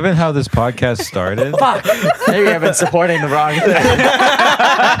 Given how this podcast started, Fuck! Maybe I've been supporting the wrong thing.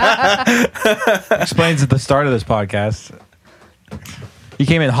 explains at the start of this podcast. You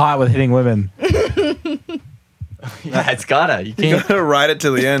came in hot with hitting women. Yeah, it's gotta. You You can't. gotta ride it to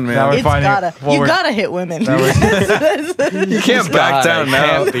the end, Now man. we're It's finding- gotta. well, You we're- gotta hit women. Now we're- You can't back down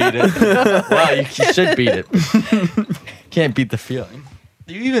now. Can't beat it. Well, you should beat it. Can't beat the feeling.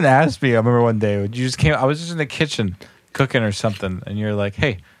 You even asked me. I remember one day. You just came. I was just in the kitchen cooking or something, and you're like,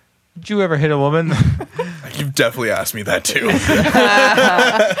 "Hey, did you ever hit a woman?" You've definitely asked me that too.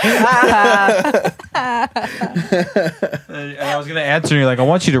 And I was gonna answer, and you're like, "I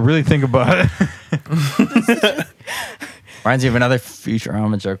want you to really think about it." Reminds me of another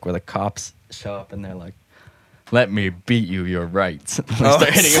Futurama joke where the cops show up and they're like, "Let me beat you your rights." And they start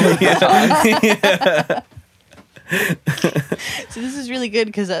hitting him with the tongs. So this is really good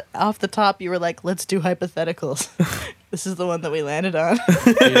because off the top you were like, "Let's do hypotheticals." This is the one that we landed on.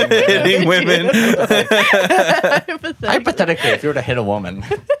 Hitting women. Hypothetically, if you were to hit a woman,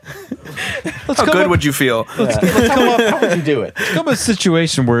 How good would you feel? how would you do it? Come up with a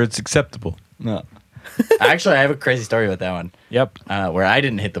situation where it's acceptable. No. Actually, I have a crazy story with that one. Yep. Where I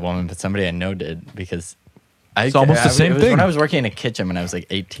didn't hit the woman, but somebody I know did because It's almost the same it was thing. When I was working in a kitchen when I was like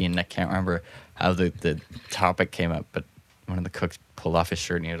 18, and I can't remember how the topic came up, but one of the cooks pulled off his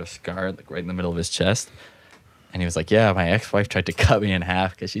shirt and he had a scar like right in the middle of his chest. And he was like, "Yeah, my ex-wife tried to cut me in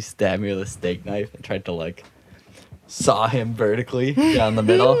half because she stabbed me with a steak knife and tried to like saw him vertically down the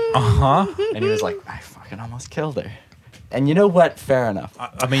middle." Uh huh. And he was like, "I fucking almost killed her." And you know what? Fair enough.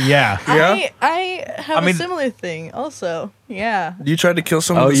 I mean, yeah. Yeah? I have I mean- a similar thing also. Yeah. You tried to kill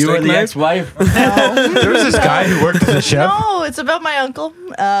someone Oh, with a you were steak the knife? ex-wife? There was this guy who worked as a chef. No, it's about my uncle.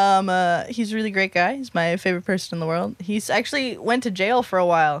 He's a really great guy. He's my favorite person in the world. He's actually went to jail for a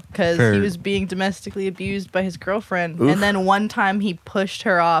while because For- he was being domestically abused by his girlfriend. Oof. And then one time he pushed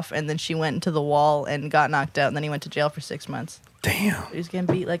her off, and then she went into the wall and got knocked out. And then he went to jail for 6 months. Damn. He was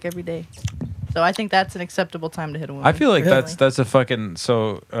getting beat like every day. So I think that's an acceptable time to hit a woman. I feel like Yeah. that's a fucking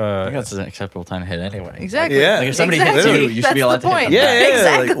so. I think that's an acceptable time to hit anyway. Exactly. Yeah. Like if somebody Exactly. hits you, you should be allowed That's to the hit point. them Yeah, back. yeah,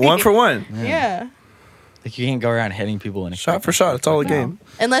 yeah. Like Exactly. one for one. Yeah. Like you can't go around hitting people in a Shot for shot. It's all a game.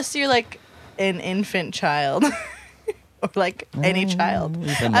 Unless you're like an infant child. Or like any child. Even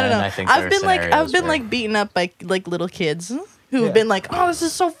I don't then, know. I think there I've are been like scenarios where- beaten up by like little kids who've Yeah. been like, "Oh, this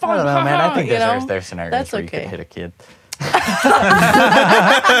is so fun." I don't know, man. I think you know? there's scenarios That's where you okay. could hit a kid.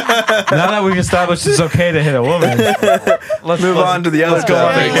 Now that we've established it's okay to hit a woman, let's Move on to the other let's go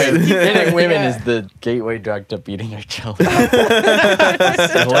on. topic. Hitting women Yeah. is the gateway drug to beating your children.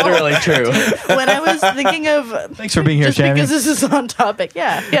 It's literally true. When I was thinking of Thanks for being here, just Shannon. because this is on topic.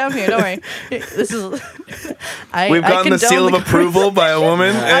 Yeah, I'm here. Don't worry. This is. We've gotten the seal of approval by a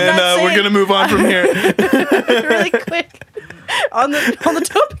woman, and not we're saying- gonna move on from here. really quick on the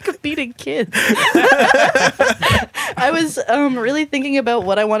topic of beating kids. I was really thinking about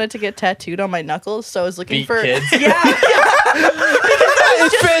what I wanted to get tattooed on my knuckles, so I was looking Beat for kids? Yeah,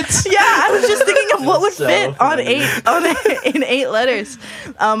 It fits. yeah. I was just thinking of what would So fit funny. in 8 letters.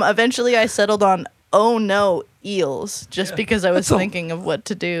 Eventually, I settled on "Oh no, eels," just because I was That's a- thinking of what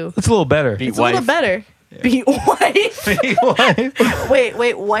to do. It's a little better. Beat It's a little wife. better. Beat wife. Beat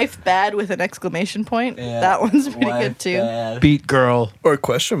Wait, wife bad with an exclamation point. Yeah. That one's pretty Wife good too. bad. Beat girl. Or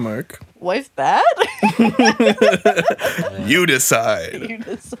question mark. Wife bad? You decide. You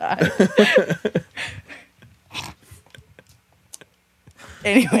decide.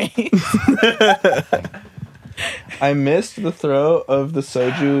 Anyway, I missed the throw of the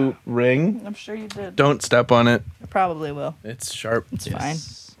soju ring. I'm sure you did. Don't step on it. Probably will. It's sharp. It's fine.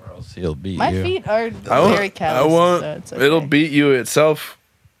 Or else he'll beat My you. feet are I won't. very callous. I won't. So it's okay. It'll beat you itself.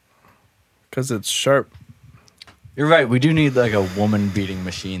 Cause it's sharp. You're right. We do need like a woman beating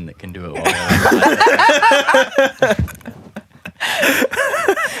machine that can do it while we're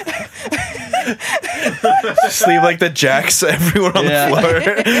Just leave like the jacks everywhere on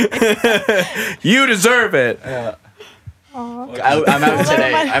the floor. You deserve it. I'm out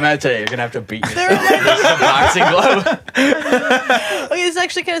today. I'm out today. You're gonna have to beat yourself. This is a boxing glove. Okay, it's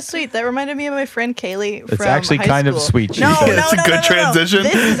actually kind of sweet. That reminded me of my friend Kaylee. It's from actually high kind of school. sweet, she No, said. no, That's a no, good no, no, no. transition.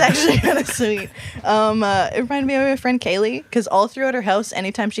 This is actually kind of sweet. It reminded me of my friend Kaylee because all throughout her house,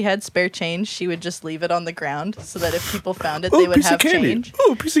 anytime she had spare change, she would just leave it on the ground so that if people found it, they would piece have of candy. change.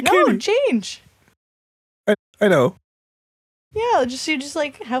 Oh, piece of No, candy. change. I know. Yeah, you just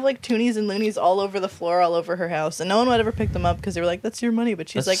like have like toonies and loonies all over the floor, all over her house, and no one would ever pick them up because they were like, "That's your money." But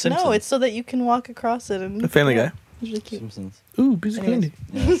she's That's like, "No, Simpsons. it's so that you can walk across it." And The Family yeah, Guy. It's really cute. Simpsons. Ooh, piece of Anyways. candy.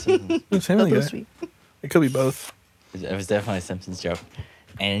 Yeah, Simpsons. The Family Both Guy. sweet. It could be both. It was definitely a Simpsons joke.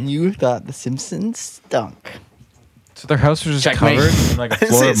 And you thought the Simpsons stunk. So their house was just Checkmate. covered in like a I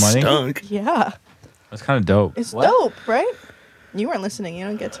floor say of money. stunk. Yeah, That's kind of dope. it's What? dope, right? You weren't listening. You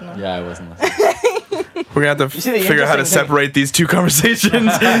don't get to know. Yeah, I wasn't listening. We're gonna have to see, the figure out how to interesting thing- separate these two conversations.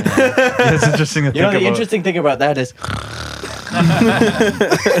 Yeah, it's interesting to You know, think the about. interesting thing about that is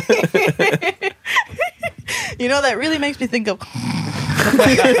You know that really makes me think of.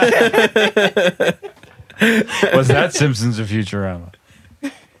 Was that Simpsons or Futurama?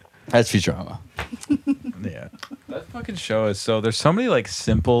 that's Futurama. Yeah. That fucking show is so. There's so many like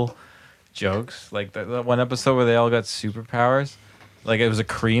simple jokes. Like that one episode where they all got superpowers. Like it was a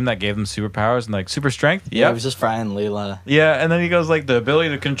cream that gave them superpowers and like super strength. Yeah, Yeah. it was just Fry and Leela. Yeah, and then he goes like the ability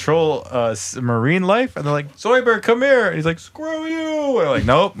to control marine life, and they're like, "Zoidberg, come here!" And he's like, "Screw you!" And they're like,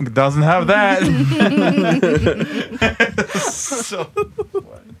 "Nope, it doesn't have that." So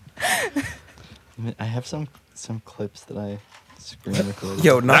I have some clips that I screen recorded.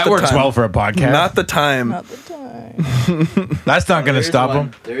 Yo, not that the works time. well for a podcast. Not the time. Not the time. That's not going to stop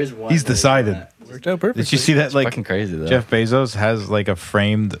him. There is one. He's decided. Worked out perfectly. Did you see that? Like fucking crazy though. Jeff Bezos has like a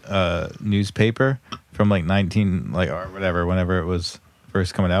framed newspaper from like 19 like or whatever, whenever it was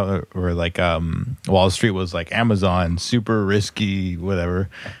first coming out, or like Wall Street was like Amazon, super risky, whatever.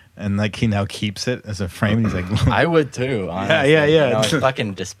 And like he now keeps it as a frame. And he's like, I would too. Honestly. yeah. You know, I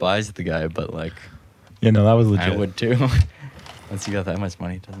fucking despise the guy, but like you know, that was legit. I would too. Once you got that much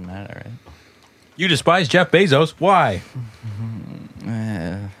money, it doesn't matter, right? You despise Jeff Bezos? Why?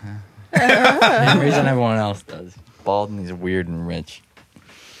 Same reason everyone else does. Bald and he's weird and rich.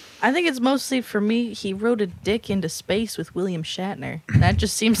 I think it's mostly for me. He rode a dick into space with William Shatner. That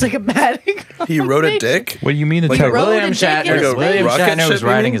just seems like a bad. He wrote a combination. dick? What do you mean? Like Like a Rode William a dick into Shatner. Like a space. William rocket Shatner was ship, you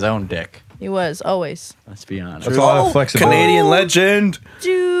riding mean? his own dick. He was always, Let's be honest. That's a lot Oh, of flexibility. Canadian legend.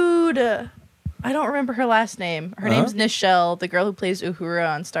 dude. I don't remember her last name. Her name's Nichelle. The girl who plays Uhura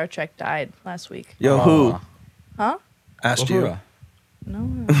on Star Trek died last week. Yo, who Huh? asked you? Uhura.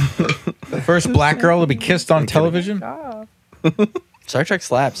 No. The first black girl to be kissed on television. God. Star Trek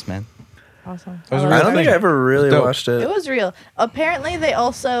slaps, man. Awesome. That was I a love I real don't it. think I ever really Dope. watched It it. was real. Apparently, they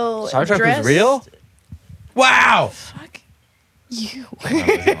also Star Trek was dressed- real? Wow. Fuck you.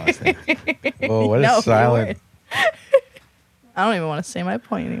 Oh, what a No, you silent. weren't. I don't even want to say my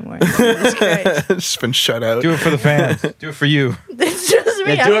point anymore. Jesus Christ. Just been shut out. Do it for the fans. Do it for you. It's just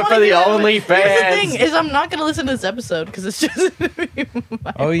me. Yeah, I do don't it for wanna the get only Here's the thing: fans. is I'm not gonna listen to this episode because it's just.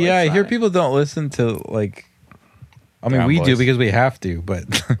 my Oh yeah, I voice hear on it. people don't listen to like. I mean, Brown we do boys. because we have to, but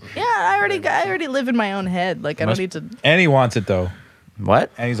Yeah, I already live in my own head. Like I don't need to. and he wants it though. What?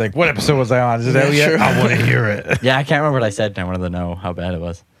 And he's like, "What episode was I on? Is it out Yeah, yet? sure. I want to hear it." Yeah, I can't remember what I said, and I wanted to know how bad it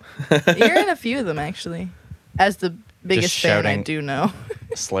was. You're in a few of them actually. As the biggest fan, I shouting. do know.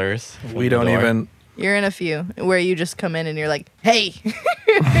 Slurs. from We the don't door. even. You're in a few where you just come in and you're like, "Hey,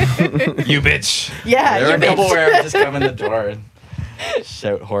 You bitch. yeah, There are you a couple bitch." where I just come in the door and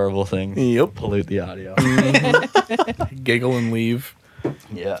shout horrible things. Yep. Pollute the audio. Giggle and leave.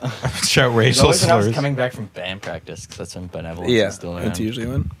 Yeah. Shout It's racial always when I was slurs. coming back from band practice, because that's when Benevolence Yeah, is still around. that's usually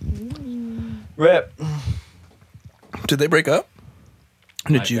when. Rip. Did they break up?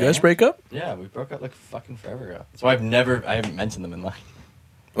 Did My you guys band? break up? Yeah, we broke up like fucking forever ago. So I haven't mentioned them in like.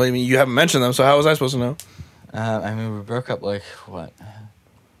 Well, I mean, you haven't mentioned them, so how was I supposed to know? I mean, we broke up like what?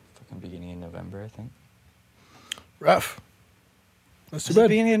 Fucking beginning of November, I think. Rough. That's too Was it bad.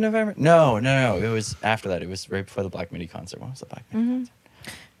 beginning of November? No. It was after that. It was right before the Black Midi concert. When was the Black Midi concert?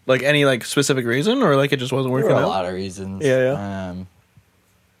 Like any like specific reason, or like it just wasn't There working were a out? lot of reasons. Yeah.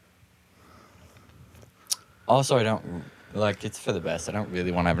 Also, I don't like. It's for the best. I don't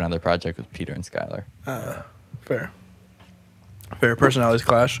really want to have another project with Peter and Skylar. Fair. Fair personalities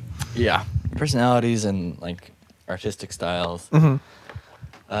clash. Yeah, personalities and like artistic styles.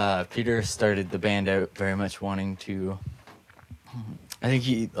 Peter started the band out very much wanting to. I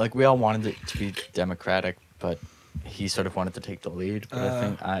think we all wanted it to be democratic, but he sort of wanted to take the lead, but I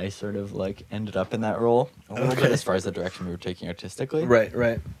think I sort of like ended up in that role a little bit as far as the direction we were taking artistically.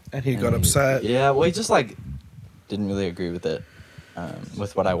 Right. And he got upset. Yeah, well, he just like didn't really agree with it,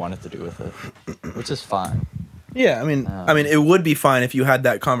 with what I wanted to do with it, which is fine. Yeah, I mean, it would be fine if you had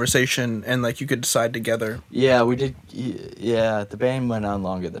that conversation and like you could decide together. Yeah, we did. Yeah, the band went on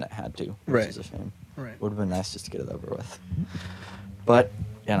longer than it had to, which Right. is a shame. Right. Would have been nice just to get it over with. But,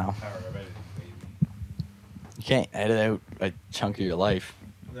 you know, you can't edit out a chunk of your life.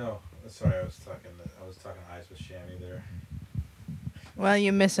 No, sorry, I was talking eyes with Shammy there. Well,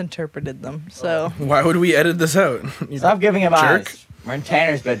 you misinterpreted them. So Why would we edit this out? You Stop giving him jerk. eyes. We're in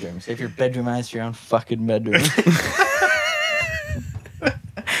Tanner's bedroom. Save your bedroom eyes for your own fucking bedroom.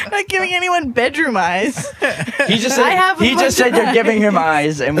 not giving anyone bedroom eyes. He just I have a said, bunch said of you're eyes. giving him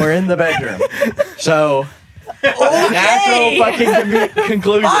eyes, and we're in the bedroom. So, natural fucking Fuck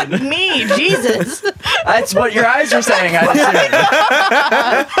conclusion. me, Jesus. That's what your eyes are saying. I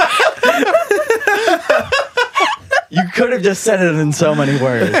assume. You could have just said it in so many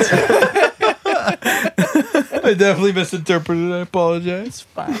words. I definitely misinterpreted. I apologize. It's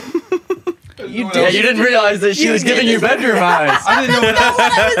fine. You Yeah, you didn't realize that she was giving you bedroom eyes. I didn't know what else.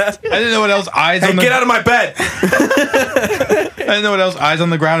 I didn't know what else. Eyes on the. Get out of my bed! I didn't know what else. Eyes on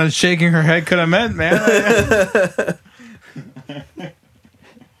the ground and shaking her head could have meant, man.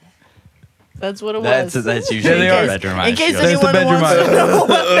 That's what it was. That's Yeah, usually they the are. bedroom eyes. In case She goes, That's the anyone bedroom wants to eyes. know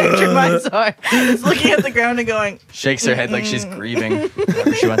what bedroom eyes are, it's looking at the ground and going, shakes her head like she's grieving.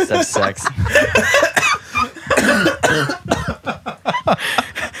 Whenever she wants to have sex.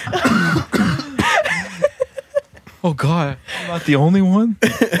 Oh God, I'm not the only one.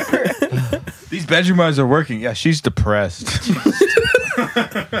 These bedroom eyes are working. Yeah, she's depressed.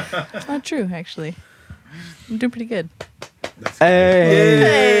 it's not true, actually. I'm doing pretty good. Hey.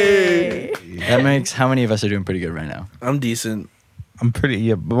 Hey. That makes how many of us are doing pretty good right now? I'm decent. I'm pretty.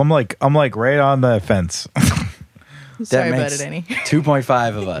 Yeah, but I'm like right on the fence. Sorry about makes it, Annie.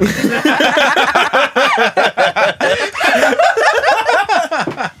 2.5 of us.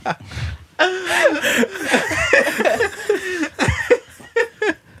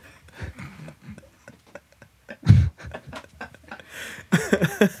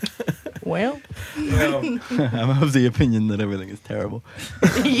 Well, I'm of the opinion that everything is terrible.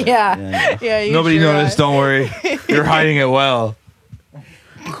 yeah. Yeah, you Nobody sure noticed. are. Don't worry. You're hiding it well.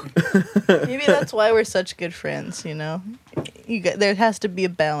 Maybe that's why we're such good friends, you know? There has to be a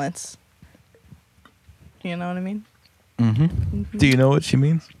balance. You know what I mean? Mm-hmm. Do you know what she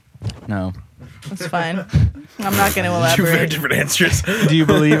means? No. That's fine. I'm not going to Two very elaborate. different answers. Do you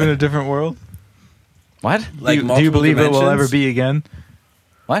believe in a different world? What? Like do you multiple believe it will dimensions? ever be again?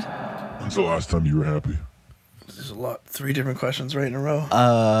 What? When's the last time you were happy? There's a lot. 3 different questions right in a row.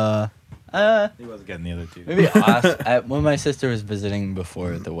 He wasn't getting the other two. Maybe when my sister was visiting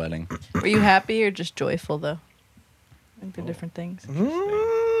before the wedding. Were you happy or just joyful, though? I think they're different things.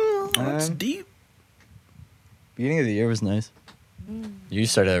 That's Um, deep. Beginning of the year was nice. You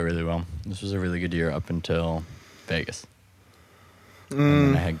started out really well. This was a really good year up until Vegas. And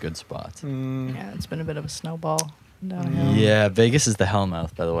then I had good spots. Yeah, it's been a bit of a snowball downhill. Yeah, Vegas is the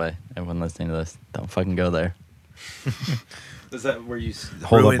hellmouth, by the way. Everyone listening to this, don't fucking go there. Is that where you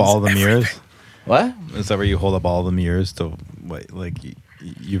hold Ruins up all the mirrors? What? Is that where you hold up all the mirrors to wait, like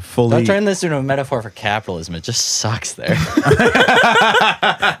you fully? Don't turn this into a metaphor for capitalism. It just sucks there.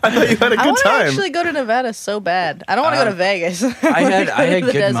 I thought you had a I good want to time. actually go to Nevada so bad. I don't want to go to Vegas. I had The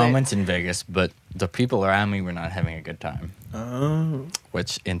good desert. moments in Vegas, but the people around me were not having a good time, Oh.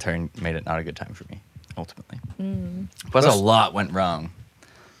 which in turn made it not a good time for me, ultimately. Mm. Plus, a lot went wrong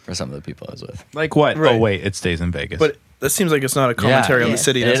for some of the people I was with. like what? Right. Oh wait, it stays in Vegas. But that seems like it's not a commentary on Yeah, the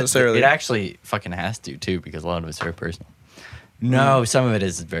city it- necessarily. It actually fucking has to, too, because a lot of it's very personal. No, some of it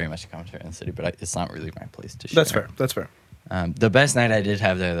is very much a commentary on the city, but it's not really my place to share. That's fair. That's fair. The best night I did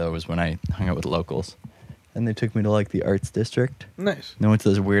have there, though, was when I hung out with locals. And they took me to, like, the Arts District. Nice. And I went to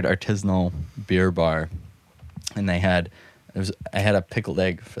this weird artisanal beer bar. And I had a pickled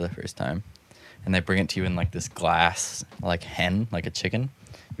egg for the first time. And they bring it to you in, like, this glass, like, hen, like a chicken.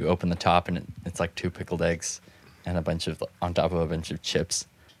 You open the top, and it's, like, 2 pickled eggs and on top of a bunch of chips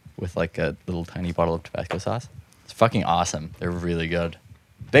with, like, a little tiny bottle of Tabasco sauce. It's fucking awesome. They're really good.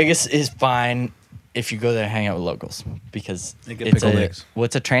 Vegas is fine if you go there and hang out with locals because They get it's pickled eggs.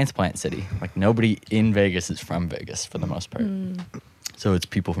 a transplant city. Like nobody in Vegas is from Vegas for the most part. So it's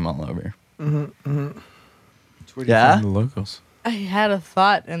people from all over. Yeah? the locals. I had a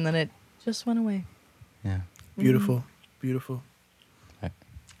thought and then it just went away. Yeah. Beautiful. Beautiful.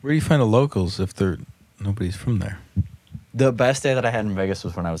 Where do you find the locals if nobody's from there? The best day that I had in Vegas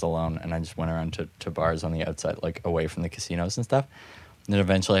was when I was alone and I just went around to bars on the outside, like away from the casinos and stuff. And then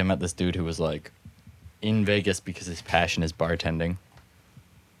eventually I met this dude who was like in Vegas because his passion is bartending.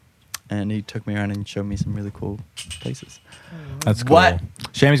 And he took me around and showed me some really cool places. That's cool. What?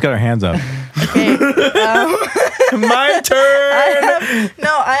 Shammy's got her hands up. Okay. My turn.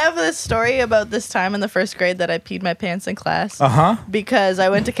 I have this story about this time in the first grade that I peed my pants in class Uh-huh. because I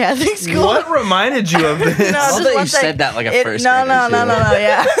went to Catholic school. What reminded you of this? No, I love just that you one sec. said that like a first No, grader, no, too.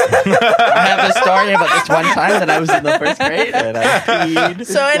 yeah. I have a story about this one time that I was in the first grade and I peed.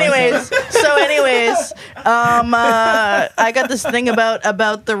 So anyways, I got this thing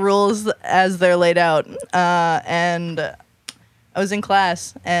about the rules as they're laid out, and I was in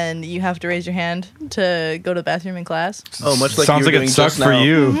class, and you have to raise your hand to go to the bathroom in class. Oh, much like Sounds you were like doing it sucked just for now.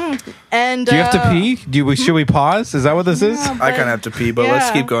 you. And Do you have to pee? Should we pause? Is that what this is? Yeah, I kind of have to pee, but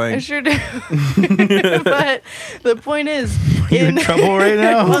let's keep I going. sure do. But the point is, You in trouble right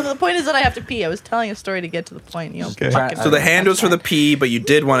now? Well, the point is that I have to pee. I was telling a story to get to the point. You know. Okay. fucking- So the hand was for the pee, but you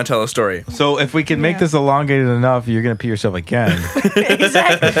did want to tell a story. So if we can make Yeah. this elongated enough, you're gonna pee yourself again.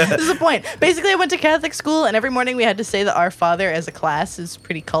 Exactly. This is the point. Basically, I went to Catholic school, and every morning we had to say the Our Father as a class. Is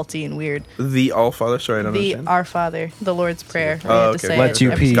pretty culty and weird. The All Father. Sorry, I don't The understand. Our Father, the Lord's Prayer. We Oh, had okay. to say Let it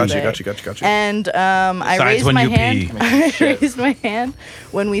you every pee. single Gotcha, day. gotcha. And I Besides raised when my you hand. pee. I raised my hand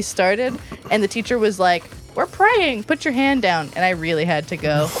when we started, and the teacher was like, "We're praying. Put your hand down." And I really had to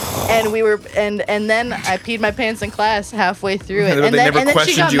go. And we were, and then I peed my pants in class halfully through it. They And then, never and then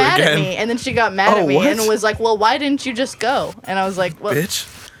she questioned got you mad again. at me. And then she got mad Oh, at me what? and was like, "Well, why didn't you just go?" And I was like, "Well, Bitch.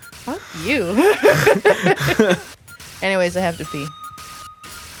 fuck you." Anyways, I have to pee.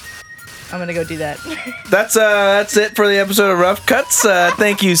 I'm gonna go do that. That's it for the episode of Rough Cuts.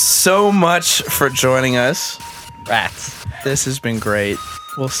 Thank you so much for joining us. Rats. This has been great.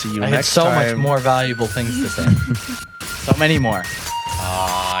 We'll see you I had next so time. much more valuable things to say. So many more.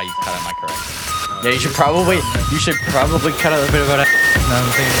 Ah, you cut out my correct. Yeah, you should probably cut out a bit about it. No,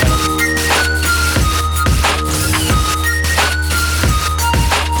 I'm thinking about it.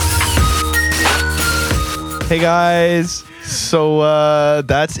 Hey guys, so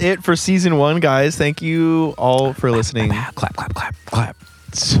that's it for season 1, guys. Thank you all for listening Clap, clap, clap, clap.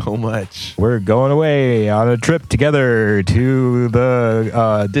 so much. We're going away on a trip together to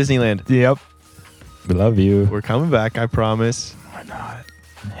the Disneyland. Yep. We love you. We're coming back, I promise. We're not.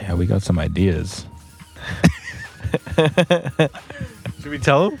 Yeah, we got some ideas. Should we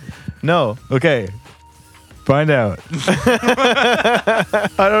tell them? No. Okay. Find out. I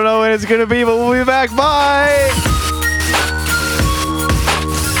don't know when it's gonna be, but we'll be back. Bye.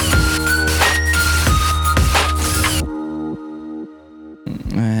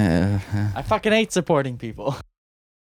 I fucking hate supporting people.